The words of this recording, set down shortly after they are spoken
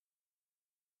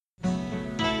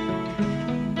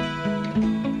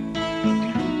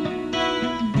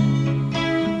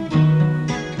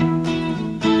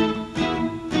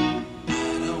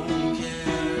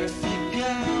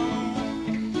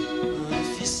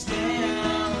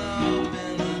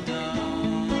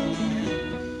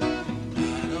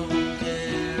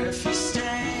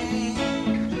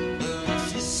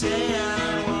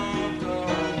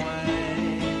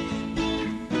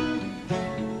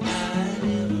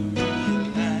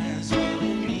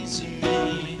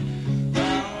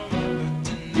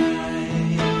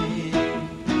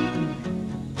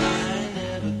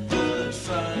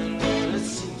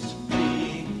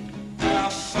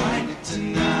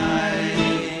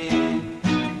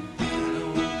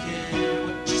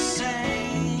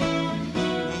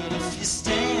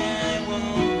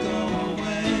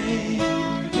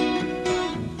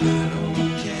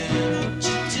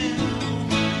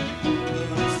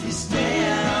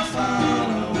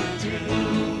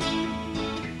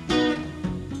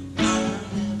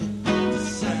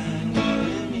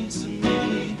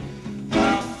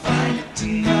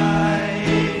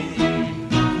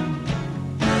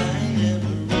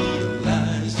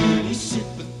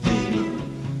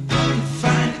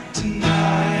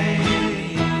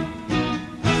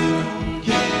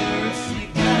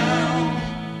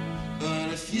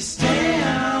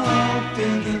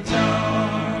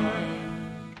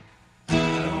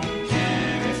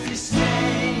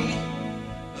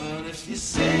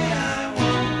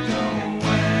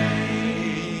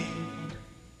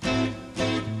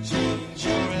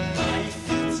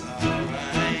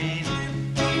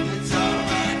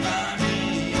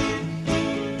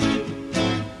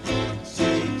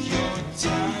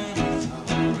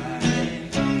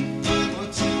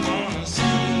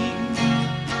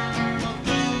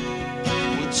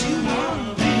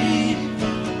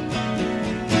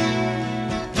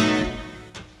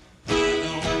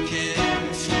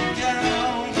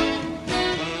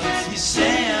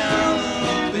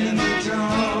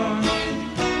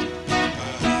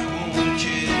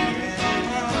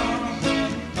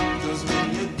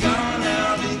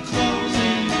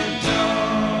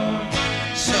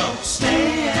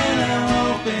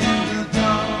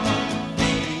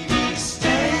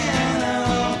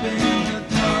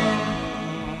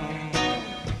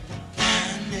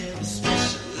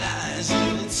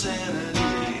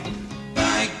insanity.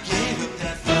 I gave up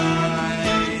that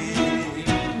fight.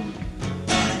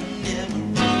 I never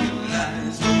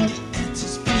realized what the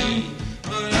answers be,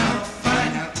 but I'll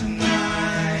find out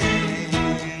tonight.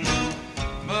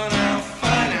 But I'll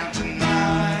find out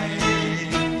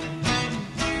tonight.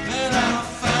 But I'll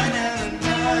find out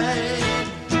tonight.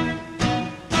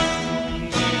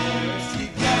 Yeah, if you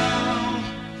go,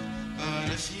 but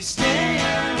if you stay,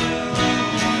 I will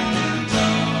hold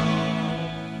on.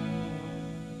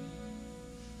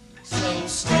 So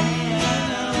stay.